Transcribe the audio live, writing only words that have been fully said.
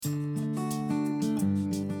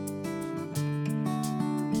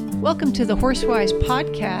Welcome to the Horsewise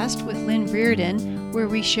podcast with Lynn Reardon, where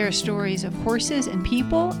we share stories of horses and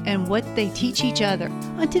people and what they teach each other.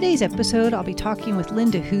 On today's episode, I'll be talking with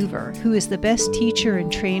Linda Hoover, who is the best teacher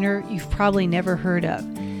and trainer you've probably never heard of.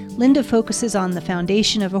 Linda focuses on the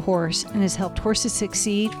foundation of a horse and has helped horses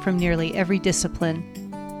succeed from nearly every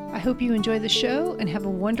discipline. I hope you enjoy the show and have a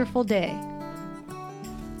wonderful day.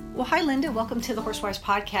 Well, hi, Linda. Welcome to the Horsewise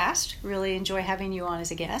podcast. Really enjoy having you on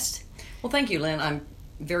as a guest. Well, thank you, Lynn. I'm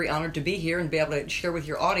very honored to be here and be able to share with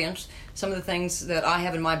your audience some of the things that I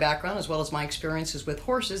have in my background, as well as my experiences with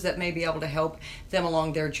horses that may be able to help them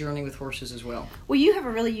along their journey with horses as well. Well, you have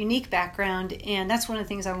a really unique background, and that's one of the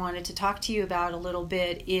things I wanted to talk to you about a little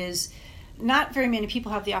bit is not very many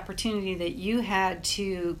people have the opportunity that you had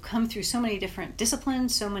to come through so many different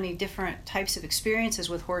disciplines, so many different types of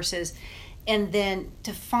experiences with horses, and then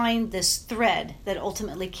to find this thread that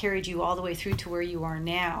ultimately carried you all the way through to where you are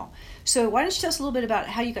now. So why don't you tell us a little bit about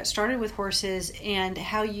how you got started with horses and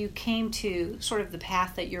how you came to sort of the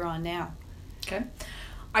path that you're on now? Okay.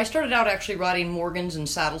 I started out actually riding Morgans and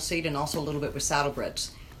saddle seat and also a little bit with saddlebreds.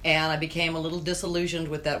 And I became a little disillusioned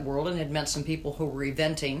with that world and had met some people who were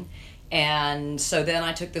eventing. And so then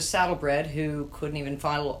I took this saddlebred who couldn't even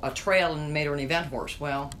find a trail and made her an event horse.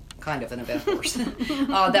 Well, kind of an event horse.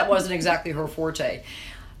 That wasn't exactly her forte.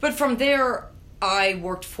 But from there, I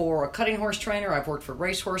worked for a cutting horse trainer. I've worked for a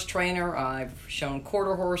racehorse trainer. I've shown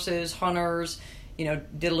quarter horses, hunters, did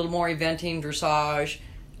a little more eventing, dressage.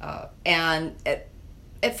 And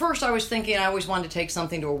at first I was thinking I always wanted to take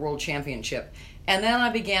something to a world championship. And then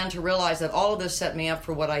I began to realize that all of this set me up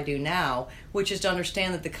for what I do now, which is to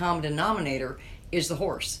understand that the common denominator is the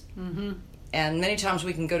horse. Mm-hmm. And many times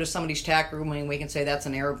we can go to somebody's tack room and we can say that's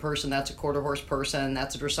an Arab person, that's a quarter horse person,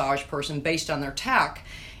 that's a dressage person based on their tack.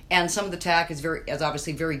 And some of the tack is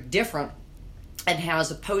obviously very different and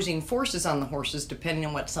has opposing forces on the horses depending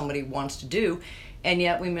on what somebody wants to do. And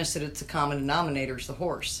yet we miss that it's the common denominator is the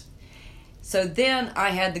horse. So then I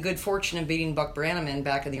had the good fortune of beating Buck Brannaman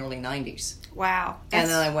back in the early 90s. Wow. And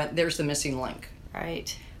then I went, there's the missing link.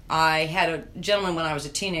 Right. I had a gentleman when I was a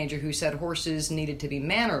teenager who said horses needed to be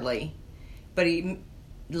mannerly, but he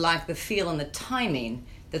lacked the feel and the timing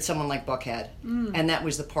that someone like Buck had. And that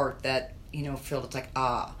was the part that, felt it's like,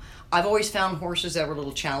 I've always found horses that were a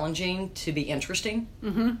little challenging to be interesting.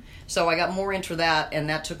 Mm-hmm. So I got more into that, and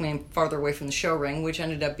that took me farther away from the show ring, which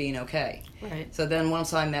ended up being okay. Right. So then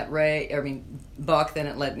once I met Buck, then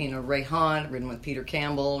it led me, Ray Hunt, ridden with Peter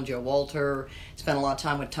Campbell, Joe Walter, spent a lot of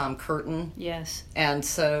time with Tom Curtin. Yes. And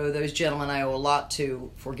so those gentlemen I owe a lot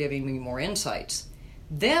to for giving me more insights.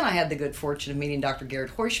 Then I had the good fortune of meeting Dr.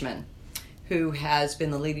 Garrett Heuschman, who has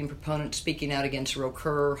been the leading proponent speaking out against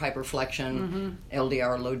row-curve, hyperflexion,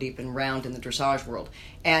 LDR, low, deep, and round in the dressage world.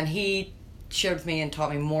 And he shared with me and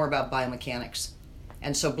taught me more about biomechanics.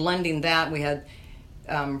 And so blending that, we had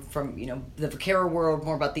from the Vaquero world,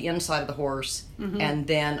 more about the inside of the horse, and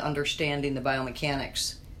then understanding the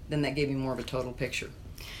biomechanics. Then that gave me more of a total picture.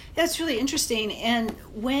 That's really interesting. And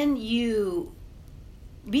when you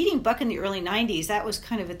beating Buck in the early 90s, that was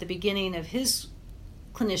kind of at the beginning of his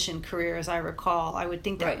clinician career, as I recall. I would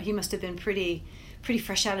think that He must have been pretty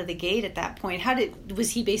fresh out of the gate at that point.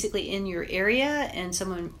 Was he basically in your area and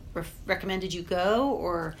someone recommended you go,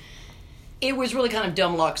 or? It was really kind of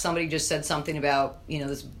dumb luck. Somebody just said something about,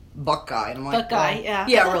 this Buck guy. And I'm like, Buck guy, yeah.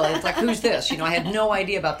 Yeah, really. It's like, who's this? I had no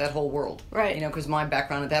idea about that whole world. Right. Because my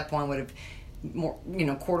background at that point would have more,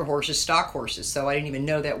 quarter horses, stock horses. So I didn't even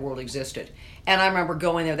know that world existed. And I remember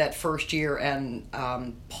going there that first year, and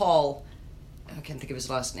Paul, I can't think of his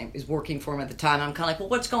last name, is working for him at the time. I'm kind of like, well,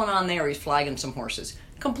 what's going on there? He's flagging some horses.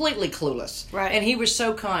 Completely clueless. Right. And he was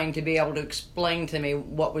so kind to be able to explain to me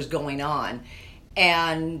what was going on.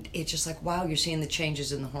 And it's just like, wow, you're seeing the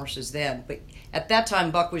changes in the horses then. But at that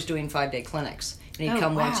time, Buck was doing 5-day clinics. And he'd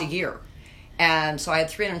come once a year. And so I had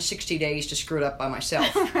 360 days to screw it up by myself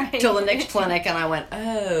till the next clinic, and I went,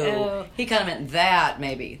 he kind of meant that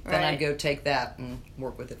maybe. Then I'd go take that and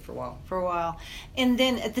work with it for a while. And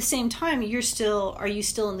then at the same time, are you still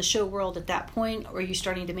in the show world at that point, or are you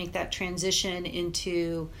starting to make that transition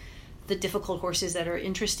into the difficult horses that are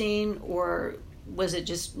interesting, or was it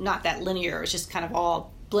just not that linear? It was just kind of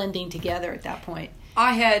all blending together at that point?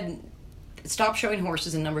 I had stopped showing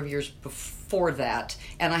horses a number of years before that,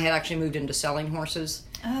 and I had actually moved into selling horses.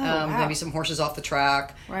 Wow. Maybe some horses off the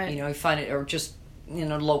track. Right. You find it, or just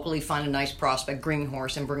locally find a nice prospect, green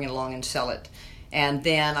horse, and bring it along and sell it. And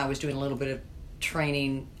then I was doing a little bit of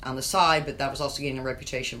training on the side, but that was also getting a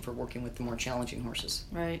reputation for working with the more challenging horses.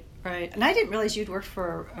 Right. And I didn't realize you'd worked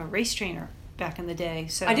for a race trainer back in the day.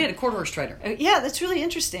 So I did, a quarter horse trader. Yeah, that's really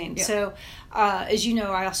interesting. Yeah. So, as you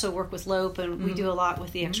know, I also work with Lope, and we do a lot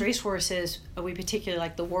with the X-race horses. We particularly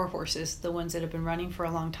like the war horses, the ones that have been running for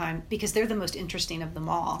a long time, because they're the most interesting of them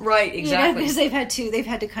all. Right, exactly. Because they've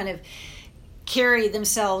had to kind of carry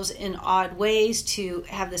themselves in odd ways to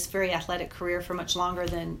have this very athletic career for much longer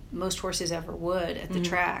than most horses ever would at the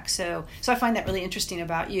track. So I find that really interesting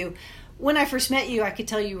about you. When I first met you, I could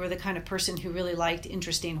tell you were the kind of person who really liked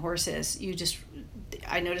interesting horses.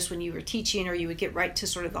 I noticed when you were teaching, or you would get right to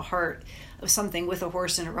sort of the heart of something with a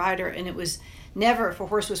horse and a rider, and it was never, if a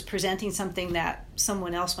horse was presenting something that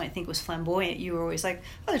someone else might think was flamboyant, you were always like,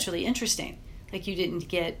 oh, that's really interesting. Like, you didn't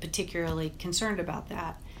get particularly concerned about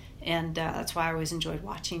that. And that's why I always enjoyed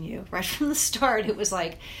watching you. Right from the start, it was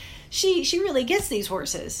like, she really gets these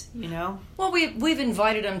horses, you know? Well, we've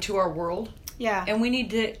invited them to our world. Yeah. And we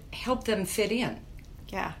need to help them fit in.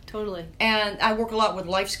 Yeah, totally. And I work a lot with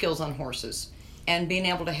life skills on horses and being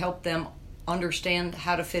able to help them understand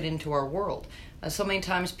how to fit into our world. So many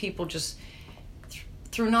times people just,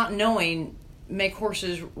 through not knowing, make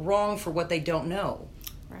horses wrong for what they don't know.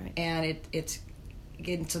 Right.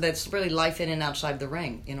 And so that's really life in and outside the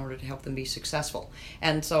ring in order to help them be successful.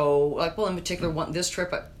 And so, like, well, in particular, this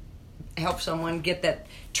trip, help someone get that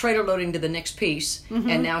trailer loading to the next piece,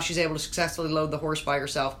 and now she's able to successfully load the horse by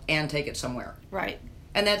herself and take it somewhere. Right.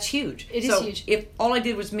 And that's huge. It is huge. If all I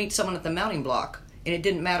did was meet someone at the mounting block, and it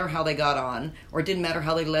didn't matter how they got on, or it didn't matter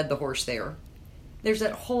how they led the horse there's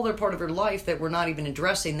that whole other part of their life that we're not even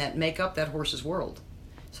addressing that make up that horse's world.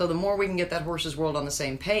 So the more we can get that horse's world on the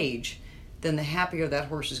same page, then the happier that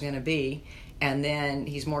horse is going to be, and then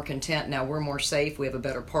he's more content. Now we're more safe, we have a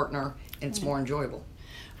better partner, and it's more enjoyable.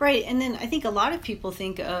 Right, and then I think a lot of people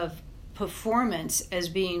think of performance as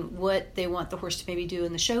being what they want the horse to maybe do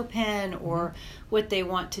in the show pen, or what they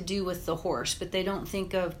want to do with the horse, but they don't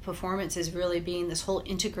think of performance as really being this whole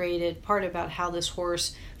integrated part about how this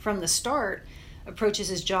horse from the start approaches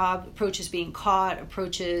his job, approaches being caught,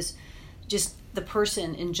 approaches just the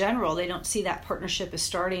person in general. They don't see that partnership as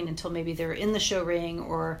starting until maybe they're in the show ring,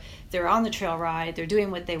 or they're on the trail ride, they're doing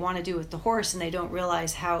what they want to do with the horse, and they don't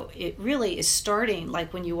realize how it really is starting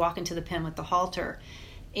like when you walk into the pen with the halter,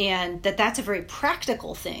 and that's a very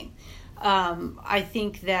practical thing. I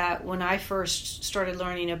think that when I first started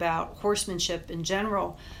learning about horsemanship in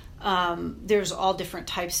general, there's all different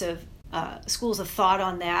types of schools of thought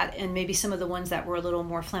on that, and maybe some of the ones that were a little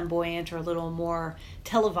more flamboyant or a little more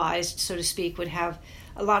televised, so to speak, would have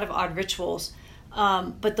a lot of odd rituals.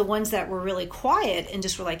 But the ones that were really quiet and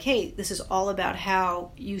just were like, hey, this is all about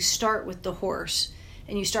how you start with the horse.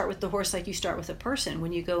 And you start with the horse like you start with a person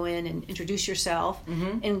when you go in and introduce yourself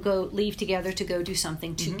and go leave together to go do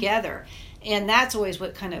something together. And that's always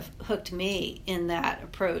what kind of hooked me in that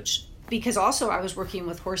approach. Because also I was working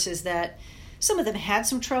with horses that some of them had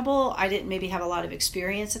some trouble. I didn't maybe have a lot of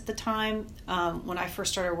experience at the time. When I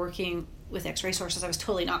first started working with X-race horses, I was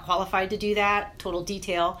totally not qualified to do that, total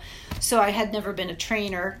detail. So I had never been a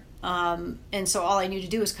trainer. And so all I knew to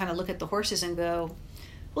do was kind of look at the horses and go,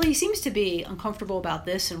 well, he seems to be uncomfortable about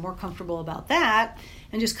this and more comfortable about that,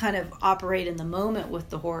 and just kind of operate in the moment with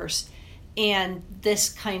the horse. And this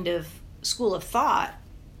kind of school of thought,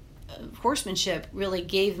 horsemanship, really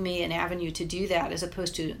gave me an avenue to do that, as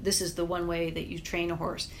opposed to this is the one way that you train a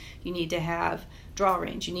horse. You need to have draw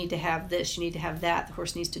range, you need to have this, you need to have that, the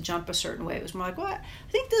horse needs to jump a certain way. It was more like, well, I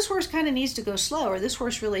think this horse kind of needs to go slow, or this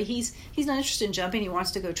horse really, he's not interested in jumping, he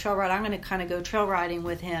wants to go trail ride, I'm going to kind of go trail riding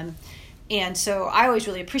with him. And so I always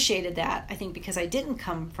really appreciated that, I think, because I didn't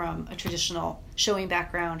come from a traditional showing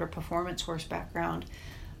background or performance horse background.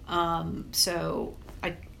 So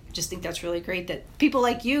I just think that's really great that people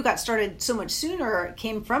like you got started so much sooner,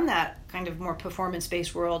 came from that kind of more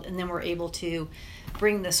performance-based world, and then were able to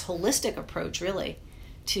bring this holistic approach really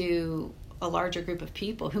to a larger group of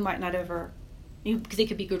people who might not ever, they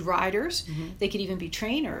could be good riders, they could even be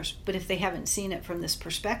trainers, but if they haven't seen it from this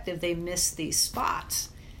perspective, they miss these spots.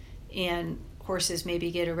 And horses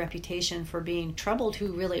maybe get a reputation for being troubled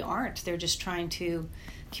who really aren't. They're just trying to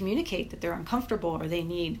communicate that they're uncomfortable or they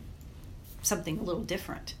need something a little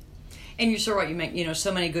different. And you're so right. You make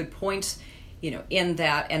so many good points, in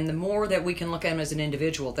that. And the more that we can look at him as an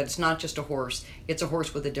individual, that it's not just a horse. It's a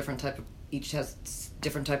horse with a different type of. Each has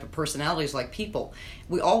different type of personalities, like people.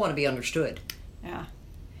 We all want to be understood. Yeah.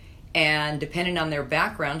 And depending on their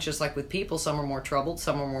backgrounds, just like with people, some are more troubled,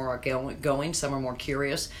 some are more outgoing, some are more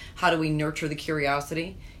curious. How do we nurture the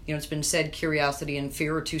curiosity? It's been said curiosity and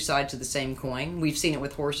fear are two sides of the same coin. We've seen it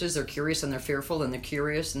with horses. They're curious and they're fearful, and they're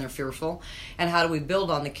curious and they're fearful. And how do we build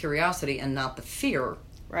on the curiosity and not the fear?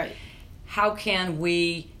 Right. How can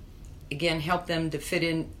we again, help them to fit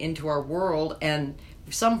into our world. And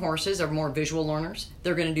some horses are more visual learners.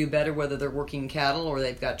 They're going to do better whether they're working cattle or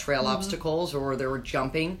they've got trail obstacles or they're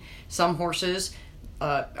jumping. Some horses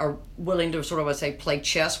are willing to sort of, I say, play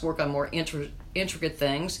chess, work on more intricate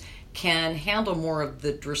things, can handle more of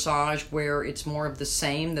the dressage where it's more of the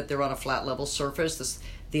same, that they're on a flat level surface.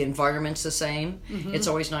 The environment's the same. It's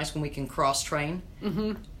always nice when we can cross train.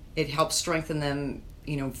 It helps strengthen them,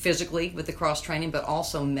 physically with the cross training, but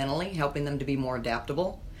also mentally, helping them to be more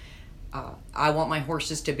adaptable. I want my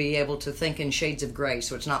horses to be able to think in shades of gray,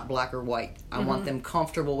 so it's not black or white. I want them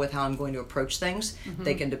comfortable with how I'm going to approach things.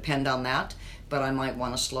 They can depend on that, but I might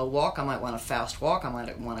want a slow walk, I might want a fast walk, I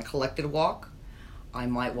might want a collected walk. I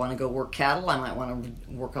might want to go work cattle, I might want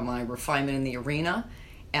to work on my refinement in the arena.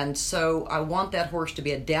 And so I want that horse to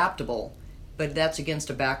be adaptable, but that's against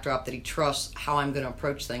a backdrop that he trusts how I'm going to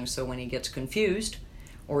approach things, so when he gets confused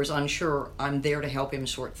or is unsure, I'm there to help him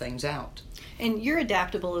sort things out. And you're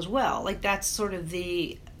adaptable as well. Like, that's sort of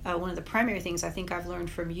the one of the primary things I think I've learned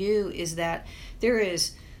from you is that there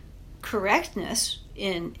is correctness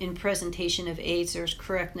in presentation of aids. There's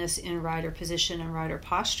correctness in rider position and rider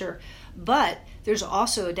posture, but there's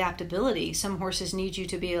also adaptability. Some horses need you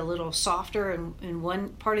to be a little softer in one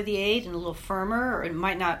part of the aid and a little firmer, or it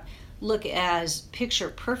might not look as picture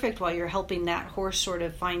perfect while you're helping that horse sort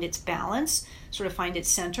of find its balance, sort of find its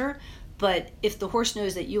center. But if the horse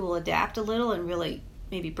knows that you will adapt a little and really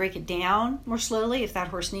maybe break it down more slowly if that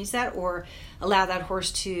horse needs that, or allow that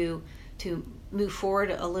horse to move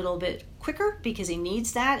forward a little bit quicker because he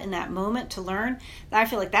needs that in that moment to learn, I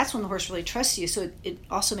feel like that's when the horse really trusts you. So it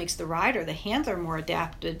also makes the rider, the handler, more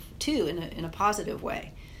adapted too in a positive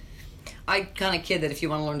way. I kind of kid that if you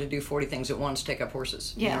want to learn to do 40 things at once, take up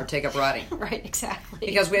horses. Or take up riding. Right, exactly.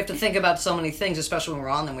 Because we have to think about so many things, especially when we're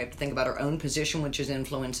on them. We have to think about our own position, which is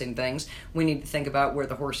influencing things. We need to think about where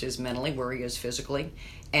the horse is mentally, where he is physically.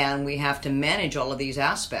 And we have to manage all of these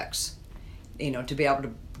aspects, to be able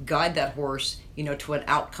to guide that horse, to an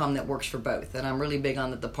outcome that works for both. And I'm really big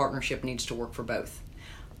on that the partnership needs to work for both.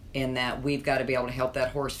 In that we've got to be able to help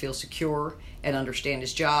that horse feel secure and understand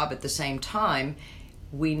his job. At the same time,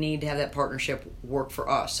 we need to have that partnership work for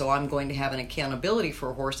us. So I'm going to have an accountability for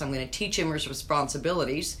a horse. I'm going to teach him his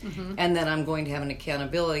responsibilities, and then I'm going to have an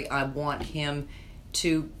accountability. I want him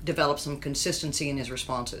to develop some consistency in his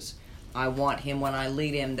responses. I want him, when I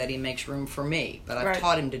lead him, that he makes room for me. But I've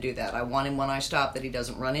taught him to do that. I want him, when I stop, that he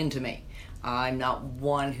doesn't run into me. I'm not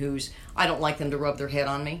one I don't like them to rub their head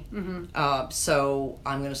on me. So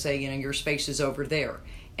I'm going to say, your space is over there.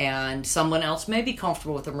 And someone else may be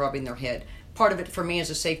comfortable with them rubbing their head. Part of it for me is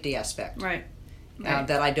a safety aspect. Right.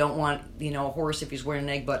 That I don't want, a horse, if he's wearing an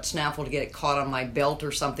egg butt snaffle, to get it caught on my belt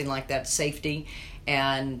or something like that. Safety.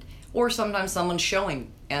 Or sometimes someone's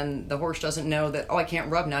showing and the horse doesn't know that, I can't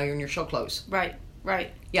rub now, you're in your show clothes. Right.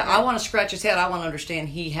 Yeah, I want to scratch his head. I want to understand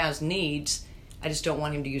he has needs. I just don't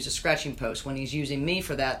want him to use a scratching post. When he's using me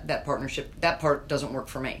for that partnership, that part doesn't work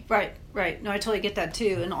for me. Right. No, I totally get that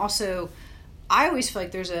too. And also, I always feel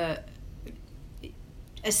like there's a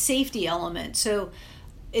safety element. So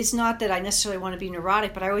it's not that I necessarily want to be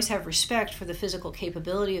neurotic, but I always have respect for the physical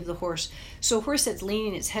capability of the horse. So a horse that's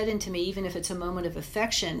leaning its head into me, even if it's a moment of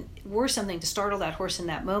affection, were something to startle that horse in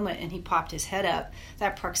that moment and he popped his head up,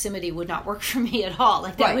 that proximity would not work for me at all.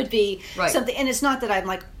 Like that would be something. And it's not that I'm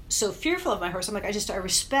like so fearful of my horse. I'm like, I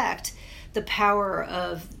respect the power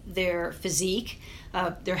of their physique.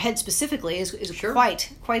 Their head specifically is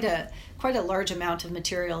quite a large amount of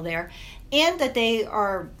material there, and that they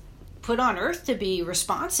are put on earth to be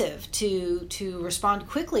responsive, to respond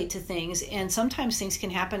quickly to things, and sometimes things can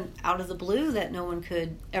happen out of the blue that no one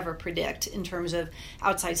could ever predict in terms of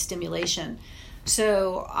outside stimulation.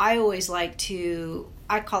 So I always like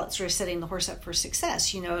I call it sort of setting the horse up for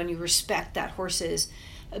success, and you respect that horse's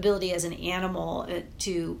ability as an animal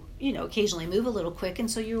to, occasionally move a little quick, and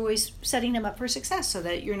so you're always setting him up for success so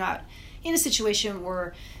that you're not in a situation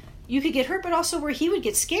where you could get hurt, but also where he would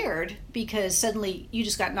get scared because suddenly you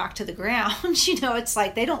just got knocked to the ground. It's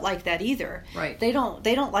like they don't like that either. Right. They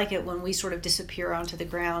don't like it when we sort of disappear onto the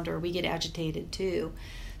ground or we get agitated too.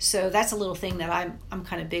 So that's a little thing that I'm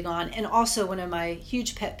kind of big on. And also one of my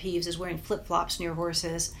huge pet peeves is wearing flip-flops near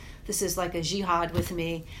horses. This is like a jihad with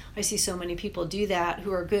me. I see so many people do that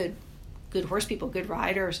who are good horse people, good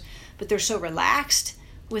riders, but they're so relaxed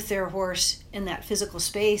with their horse in that physical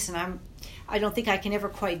space, and I don't think I can ever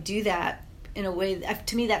quite do that in a way.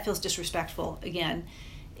 To me, that feels disrespectful, again,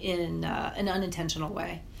 in an unintentional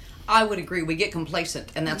way. I would agree. We get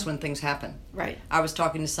complacent, and that's when things happen. Right. I was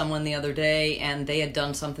talking to someone the other day, and they had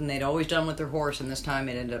done something they'd always done with their horse, and this time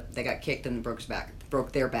they got kicked and broke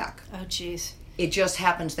their back. Oh, jeez. it just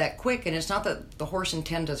happens that quick. And it's not that the horse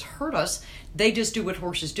intends to hurt us. They just do what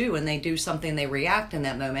horses do, and they do something, they react in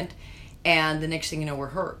that moment, and the next thing you know, we're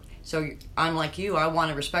hurt. So I'm like you, I want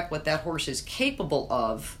to respect what that horse is capable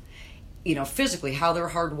of, physically, how they're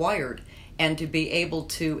hardwired, and to be able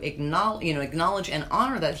to acknowledge and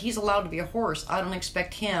honor that he's allowed to be a horse. I don't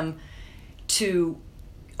expect him to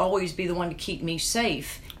always be the one to keep me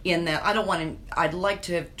safe in that. I don't want him, I'd like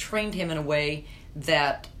to have trained him in a way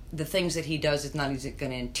that the things that he does is not he's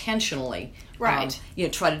going to intentionally try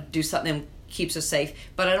to do something that keeps us safe,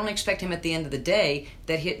 but I don't expect him at the end of the day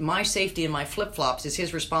that my safety and my flip-flops is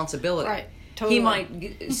his responsibility. Right. Totally. He might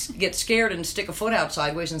get scared and stick a foot out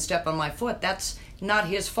sideways and step on my foot. That's not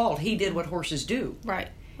his fault. He did what horses do. Right.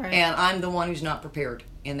 And I'm the one who's not prepared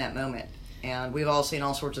in that moment. And we've all seen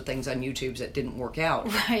all sorts of things on YouTube that didn't work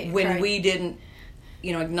out. When we didn't,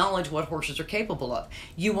 acknowledge what horses are capable of.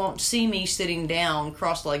 You won't see me sitting down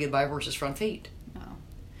cross-legged by a horse's front feet.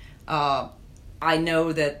 No. I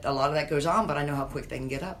know that a lot of that goes on, but I know how quick they can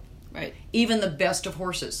get up. Right. Even the best of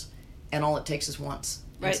horses. And all it takes is once.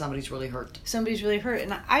 Right. And somebody's really hurt. Somebody's really hurt.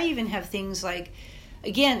 And I even have things like,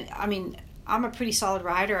 again, I mean, I'm a pretty solid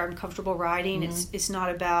rider. I'm comfortable riding. Mm-hmm. It's not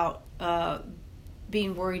about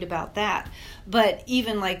being worried about that. But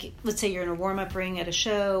even like, let's say you're in a warm-up ring at a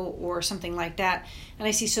show or something like that, and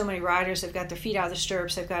I see so many riders, they've got their feet out of the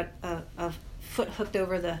stirrups, they've got a foot hooked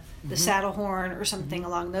over the saddle horn or something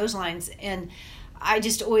along those lines. And I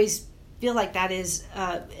just always feel like that is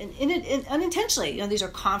unintentionally. These are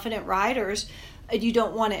confident riders. You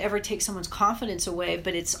don't want to ever take someone's confidence away,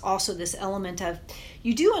 but it's also this element of,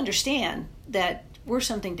 you do understand that were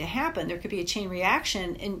something to happen, there could be a chain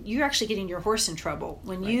reaction, and you're actually getting your horse in trouble.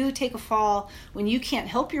 When you take a fall, when you can't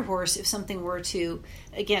help your horse, if something were to,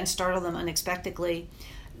 again, startle them unexpectedly,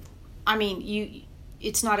 I mean,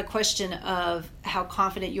 it's not a question of how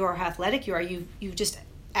confident you are, how athletic you are. You've just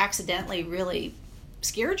accidentally really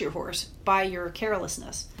scared your horse by your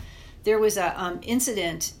carelessness. There was a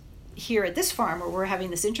incident here at this farm where we're having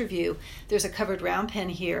this interview. There's a covered round pen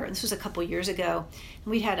here, and this was a couple years ago.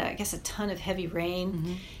 And we'd had, I guess, a ton of heavy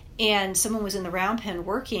rain, and someone was in the round pen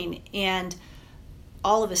working, and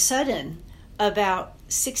all of a sudden, about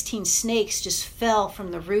 16 snakes just fell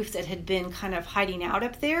from the roof that had been kind of hiding out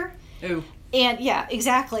up there. Ooh. And yeah,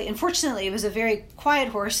 exactly. And fortunately, it was a very quiet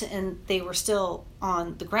horse, and they were still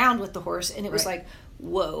on the ground with the horse, and it was like,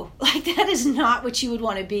 whoa, like that is not what you would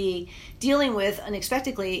want to be dealing with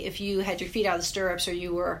unexpectedly if you had your feet out of the stirrups or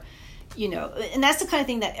you were, and that's the kind of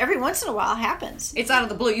thing that every once in a while happens. It's out of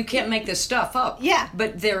the blue. You can't make this stuff up. Yeah.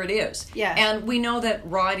 But there it is. Yeah. And we know that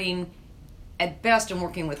riding, at best, and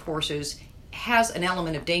working with horses has an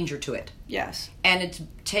element of danger to it. Yes. And it's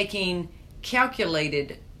taking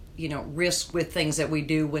calculated, risk with things that we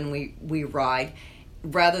do when we ride,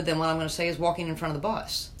 rather than what I'm going to say is walking in front of the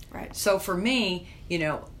bus. Right. So for me,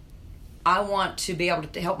 I want to be able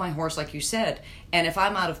to help my horse, like you said, and if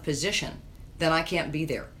I'm out of position, then I can't be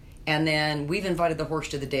there. And then we've invited the horse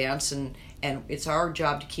to the dance, and it's our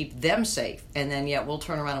job to keep them safe. And then, we'll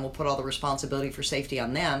turn around and we'll put all the responsibility for safety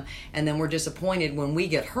on them, and then we're disappointed when we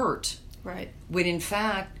get hurt. Right. When in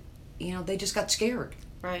fact, they just got scared.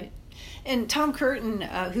 Right. And Tom Curtin,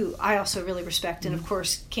 who I also really respect and, of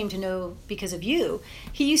course, came to know because of you,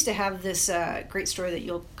 he used to have this great story that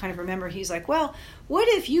you'll kind of remember. He's like, well, what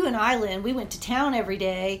if you and I, Lynn, we went to town every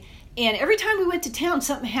day, and every time we went to town,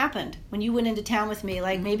 something happened when you went into town with me.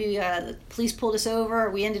 Like maybe the police pulled us over, or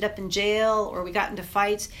we ended up in jail, or we got into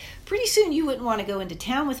fights. Pretty soon you wouldn't want to go into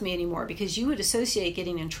town with me anymore because you would associate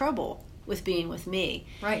getting in trouble with being with me.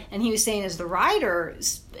 Right. And he was saying, as the rider,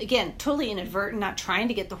 again, totally inadvertent, not trying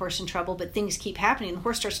to get the horse in trouble, but things keep happening. The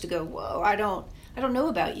horse starts to go, whoa, I don't know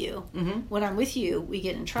about you. When I'm with you, we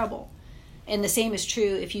get in trouble. And the same is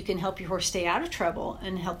true if you can help your horse stay out of trouble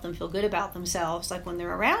and help them feel good about themselves. Like when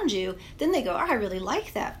they're around you, then they go, I really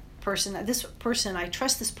like that person. I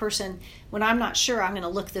trust this person. When I'm not sure, I'm going to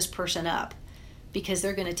look this person up, because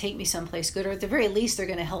they're going to take me someplace good, or at the very least, they're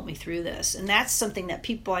going to help me through this. And that's something that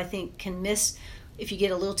people, I think, can miss if you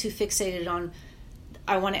get a little too fixated on,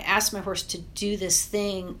 I want to ask my horse to do this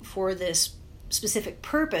thing for this specific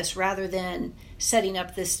purpose, rather than setting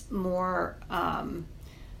up this more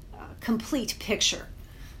complete picture,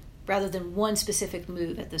 rather than one specific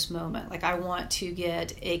move at this moment. Like, I want to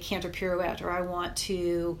get a canter pirouette, or I want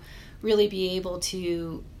to really be able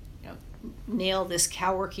to nail this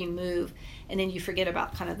cow working move, and then you forget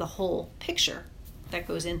about kind of the whole picture that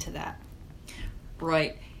goes into that.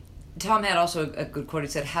 Right. Tom had also a good quote. He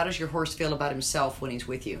said, how does your horse feel about himself when he's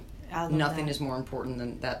with you? Nothing is more important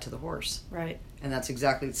than that to the horse. Right. And that's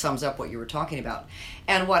exactly, sums up what you were talking about.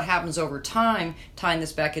 And what happens over time, tying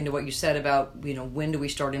this back into what you said about, when do we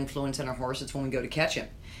start influencing our horse? It's when we go to catch him.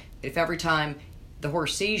 If every time the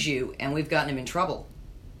horse sees you and we've gotten him in trouble,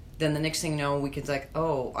 then the next thing you know, we can say,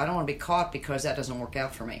 oh, I don't want to be caught because that doesn't work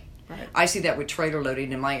out for me. Right. I see that with trailer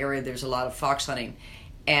loading. In my area, there's a lot of fox hunting.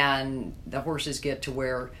 And the horses get to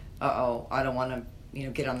where, I don't want to,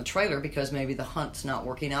 get on the trailer because maybe the hunt's not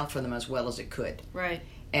working out for them as well as it could. Right.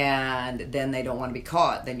 And then they don't want to be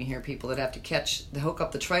caught. Then you hear people that have to hook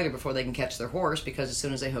up the trailer before they can catch their horse, because as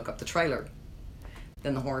soon as they hook up the trailer,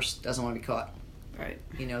 then the horse doesn't want to be caught. Right.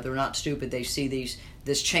 They're not stupid. They see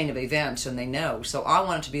this chain of events and they know. So I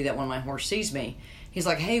want it to be that when my horse sees me, he's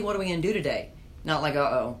like, hey, what are we going to do today? Not like,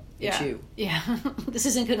 it's you. Yeah. This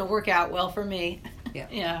isn't going to work out well for me. Yeah.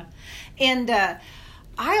 Yeah. And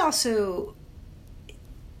I also,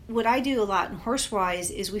 what I do a lot in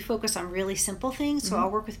Horsewise is we focus on really simple things. So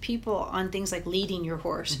I'll work with people on things like leading your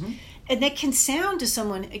horse. Mm-hmm. And that can sound to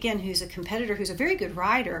someone, again, who's a competitor, who's a very good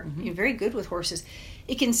rider, very good with horses,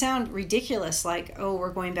 it can sound ridiculous, like,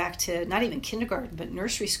 we're going back to not even kindergarten, but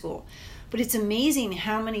nursery school. But it's amazing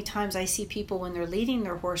how many times I see people when they're leading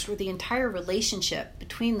their horse where the entire relationship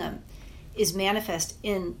between them is manifest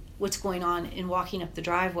in what's going on in walking up the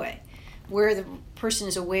driveway, where the person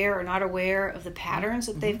is aware or not aware of the patterns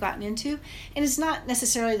that they've gotten into. And it's not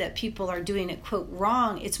necessarily that people are doing it, quote,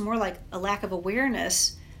 wrong. It's more like a lack of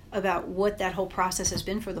awareness about what that whole process has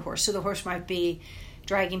been for the horse. So the horse might be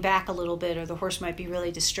dragging back a little bit, or the horse might be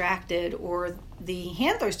really distracted, or the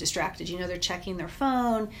handler's distracted. They're checking their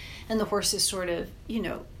phone, and the horse is sort of,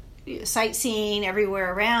 sightseeing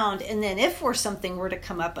everywhere around. And then if something were to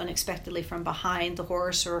come up unexpectedly from behind the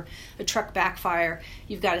horse, or a truck backfire,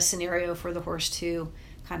 you've got a scenario for the horse to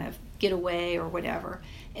kind of get away or whatever.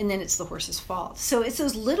 And then it's the horse's fault. So it's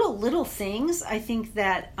those little things, I think,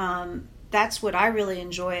 that that's what I really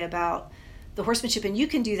enjoy about the horsemanship. And you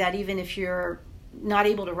can do that even if you're not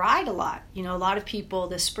able to ride a lot. A lot of people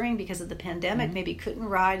this spring, because of the pandemic, maybe couldn't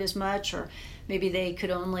ride as much, or maybe they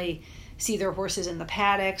could only see their horses in the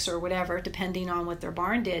paddocks or whatever, depending on what their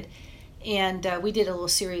barn did. And we did a little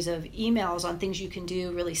series of emails on things you can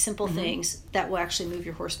do, really simple things that will actually move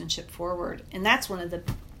your horsemanship forward. And that's one of the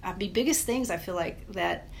biggest things I feel like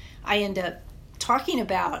that I end up talking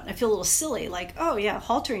about. I feel a little silly, like,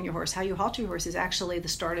 haltering your horse. How you halter your horse is actually the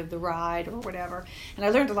start of the ride or whatever. And I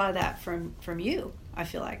learned a lot of that from you, I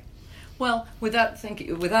feel like. Well, without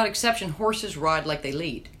exception, horses ride like they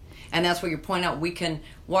lead. And that's what you're pointing out. We can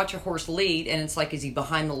watch a horse lead, and it's like, is he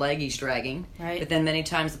behind the leg he's dragging? Right. But then many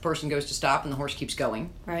times the person goes to stop and the horse keeps going.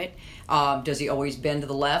 Right. Does he always bend to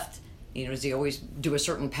the left? Does he always do a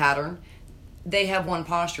certain pattern? They have one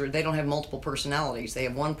posture. They don't have multiple personalities. They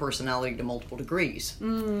have one personality to multiple degrees.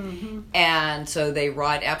 Mm-hmm. And so they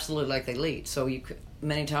ride absolutely like they lead. So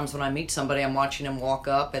many times when I meet somebody, I'm watching them walk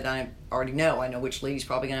up, and I already know. I know which lead he's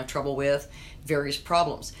probably going to have trouble with, various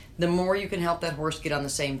problems. The more you can help that horse get on the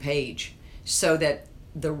same page, so that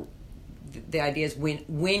the idea is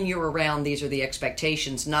when you're around, these are the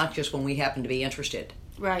expectations, not just when we happen to be interested.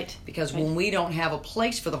 Right. Because when we don't have a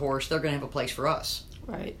place for the horse, they're going to have a place for us.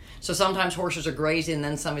 Right. So sometimes horses are grazing, and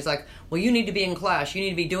then somebody's like, well, you need to be in class, you need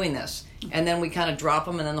to be doing this. And then we kind of drop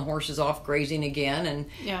them, and then the horse is off grazing again.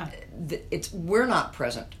 And we're not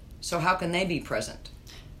present. So how can they be present?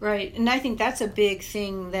 Right. And I think that's a big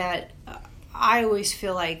thing that I always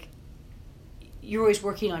feel like you're always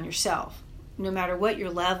working on yourself, no matter what your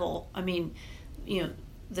level. I mean,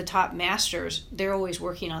 the top masters, they're always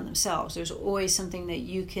working on themselves. There's always something that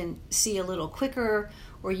you can see a little quicker,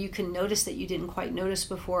 or you can notice that you didn't quite notice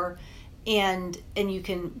before, and you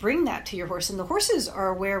can bring that to your horse. And the horses are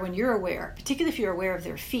aware when you're aware, particularly if you're aware of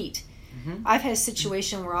their feet. Mm-hmm. I've had a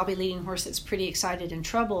situation where I'll be leading a horse that's pretty excited in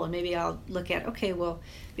trouble, and maybe I'll look at, okay, well,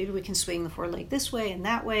 maybe we can swing the foreleg this way and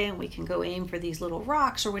that way, and we can go aim for these little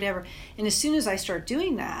rocks or whatever. And as soon as I start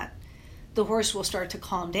doing that, the horse will start to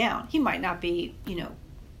calm down. He might not be,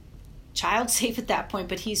 child safe at that point,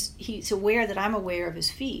 but he's aware that I'm aware of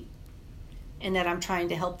his feet, and that I'm trying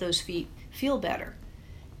to help those feet feel better.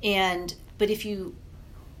 But if you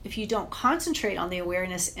don't concentrate on the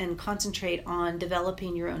awareness and concentrate on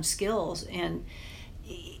developing your own skills, and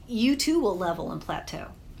you too will level and plateau.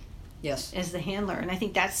 Yes. As the handler. And I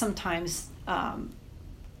think that's sometimes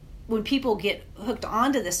when people get hooked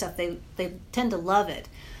onto this stuff, they tend to love it,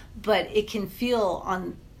 but it can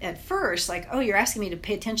feel at first like, oh, you're asking me to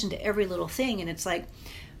pay attention to every little thing, and it's like,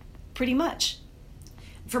 pretty much.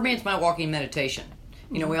 For me, it's my walking meditation.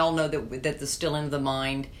 We all know that the still end of the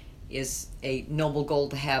mind is a noble goal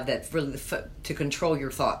to have, that really to control your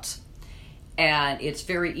thoughts. and it's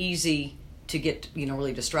very easy to get,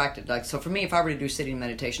 really distracted. Like, so for me, if I were to do sitting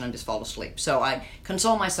meditation, I just fall asleep. So I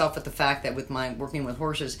console myself with the fact that with my working with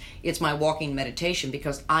horses, it's my walking meditation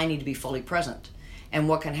because I need to be fully present. And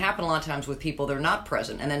what can happen a lot of times with people, they're not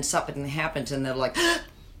present, and then something happens and they're like,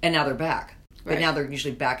 and now they're back. Right. But now they're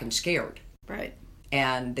usually back and scared. Right.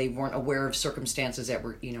 And they weren't aware of circumstances that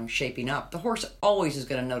were, shaping up. The horse always is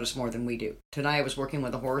going to notice more than we do. Tonight I was working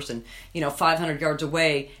with a horse and, 500 yards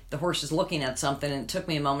away, the horse is looking at something, and it took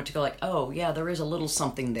me a moment to go like, oh, yeah, there is a little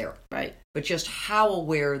something there. Right. But just how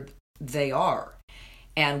aware they are.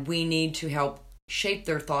 And we need to help shape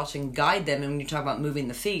their thoughts and guide them. And when you talk about moving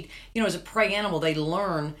the feet, as a prey animal, they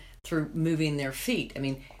learn through moving their feet. I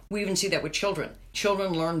mean, we even see that with children.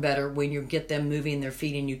 Children learn better when you get them moving their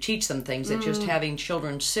feet and you teach them things that just having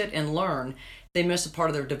children sit and learn, they miss a part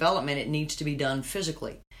of their development. It needs to be done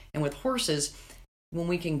physically. And with horses, when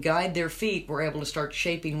we can guide their feet, we're able to start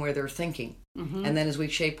shaping where they're thinking. Mm-hmm. And then as we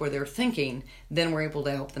shape where they're thinking, then we're able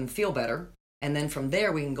to help them feel better. And then from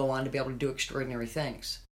there, we can go on to be able to do extraordinary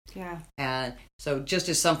things. Yeah. And so just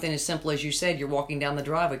as something as simple as you said, you're walking down the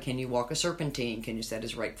driveway, can you walk a serpentine? Can you set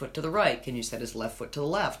his right foot to the right? Can you set his left foot to the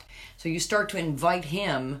left? So you start to invite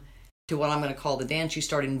him to what I'm going to call the dance. You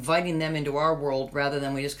start inviting them into our world rather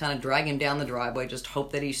than we just kind of drag him down the driveway, just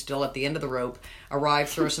hope that he's still at the end of the rope, arrive,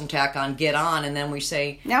 throw some tack on, get on, and then we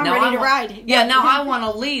say, now I'm ready to ride. Yeah, now I want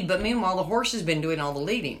to lead, but meanwhile the horse has been doing all the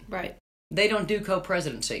leading. Right. They don't do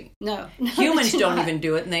co-presidency. No. Humans don't even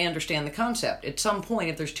do it, and they understand the concept. At some point,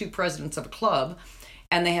 if there's two presidents of a club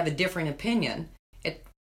and they have a differing opinion, at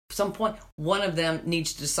some point, one of them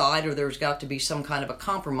needs to decide, or there's got to be some kind of a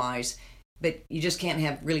compromise, but you just can't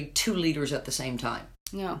have really two leaders at the same time.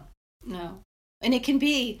 No. And it can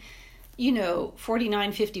be,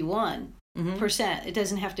 49-51%. Mm-hmm. It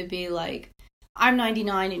doesn't have to be like, I'm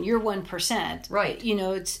 99 and you're 1%. Right.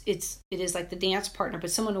 It is like the dance partner, but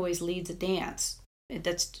someone always leads a dance.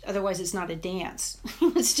 Otherwise it's not a dance.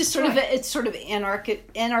 It's just sort of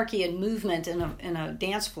anarchy and movement in a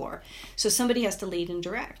dance floor. So somebody has to lead and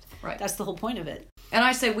direct. Right. That's the whole point of it. And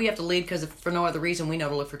I say we have to lead because if for no other reason, we know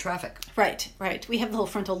to look for traffic. Right. We have the whole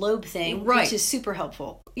frontal lobe thing, right, which is super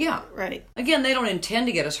helpful. Yeah. Right. Again, they don't intend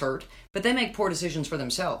to get us hurt, but they make poor decisions for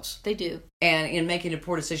themselves. They do. And in making a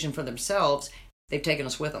poor decision for themselves, they've taken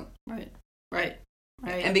us with them. Right.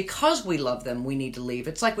 And because we love them, we need to leave.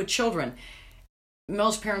 It's like with children.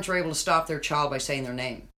 Most parents are able to stop their child by saying their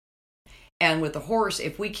name. And with the horse,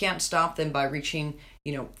 if we can't stop them by reaching,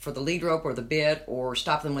 for the lead rope or the bit, or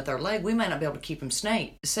stop them with our leg, we might not be able to keep them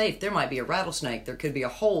safe. There might be a rattlesnake. There could be a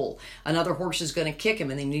hole. Another horse is going to kick him,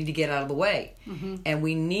 and they need to get out of the way. Mm-hmm. And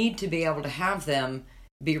we need to be able to have them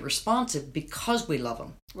be responsive because we love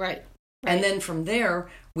them. Right. And then from there,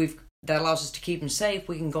 that allows us to keep them safe.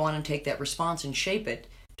 We can go on and take that response and shape it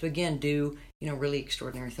to, again, do, really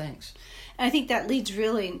extraordinary things. And I think that leads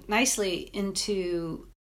really nicely into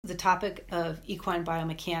the topic of equine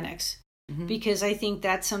biomechanics, mm-hmm, because I think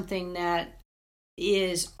that's something that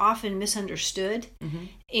is often misunderstood. Mm-hmm.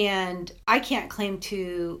 And I can't claim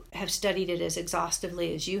to have studied it as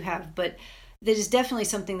exhaustively as you have, but that is definitely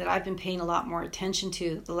something that I've been paying a lot more attention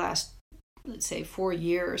to the last, let's say, 4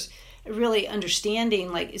 years. Really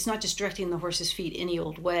understanding, like, it's not just directing the horse's feet any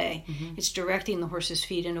old way. Mm-hmm. It's directing the horse's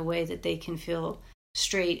feet in a way that they can feel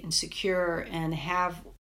straight and secure and have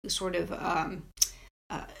sort of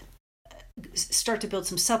start to build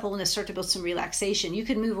some suppleness, start to build some relaxation. You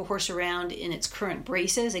can move a horse around in its current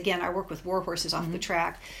braces. Again, I work with war horses off, mm-hmm, the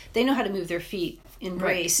track. They know how to move their feet in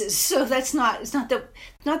braces. So it's not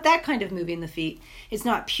that kind of moving the feet. It's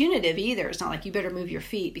not punitive either. It's not like you better move your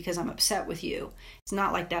feet because I'm upset with you. It's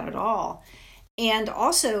not like that at all. And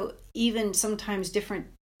also, even sometimes different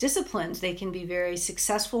disciplines, they can be very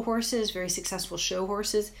successful horses, very successful show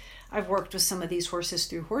horses. I've worked with some of these horses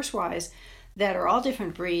through Horsewise that are all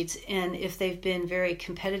different breeds, and if they've been very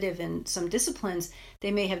competitive in some disciplines,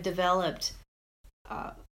 they may have developed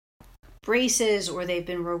braces, or they've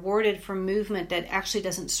been rewarded for movement that actually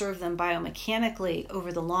doesn't serve them biomechanically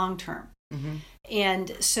over the long term. Mm-hmm.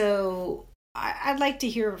 And so I'd like to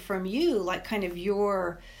hear from you, like, kind of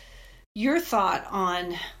your thought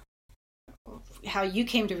on how you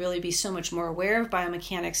came to really be so much more aware of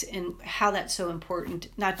biomechanics and how that's so important,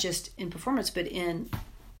 not just in performance, but in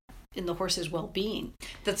the horse's well-being.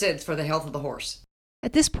 That's it. It's for the health of the horse.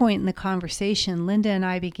 At this point in the conversation, Linda and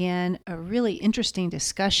I began a really interesting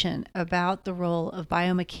discussion about the role of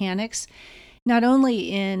biomechanics, not only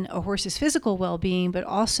in a horse's physical well-being, but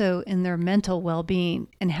also in their mental well-being,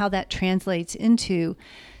 and how that translates into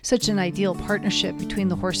such an ideal partnership between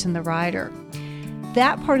the horse and the rider.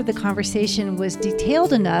 that part of the conversation was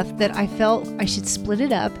detailed enough that I felt I should split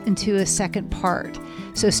it up into a second part.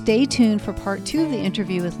 So stay tuned for part 2 of the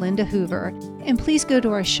interview with Linda Hoover, and please go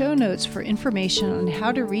to our show notes for information on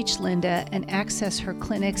how to reach Linda and access her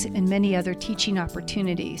clinics and many other teaching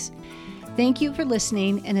opportunities. Thank you for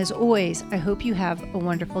listening, and as always, I hope you have a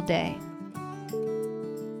wonderful day.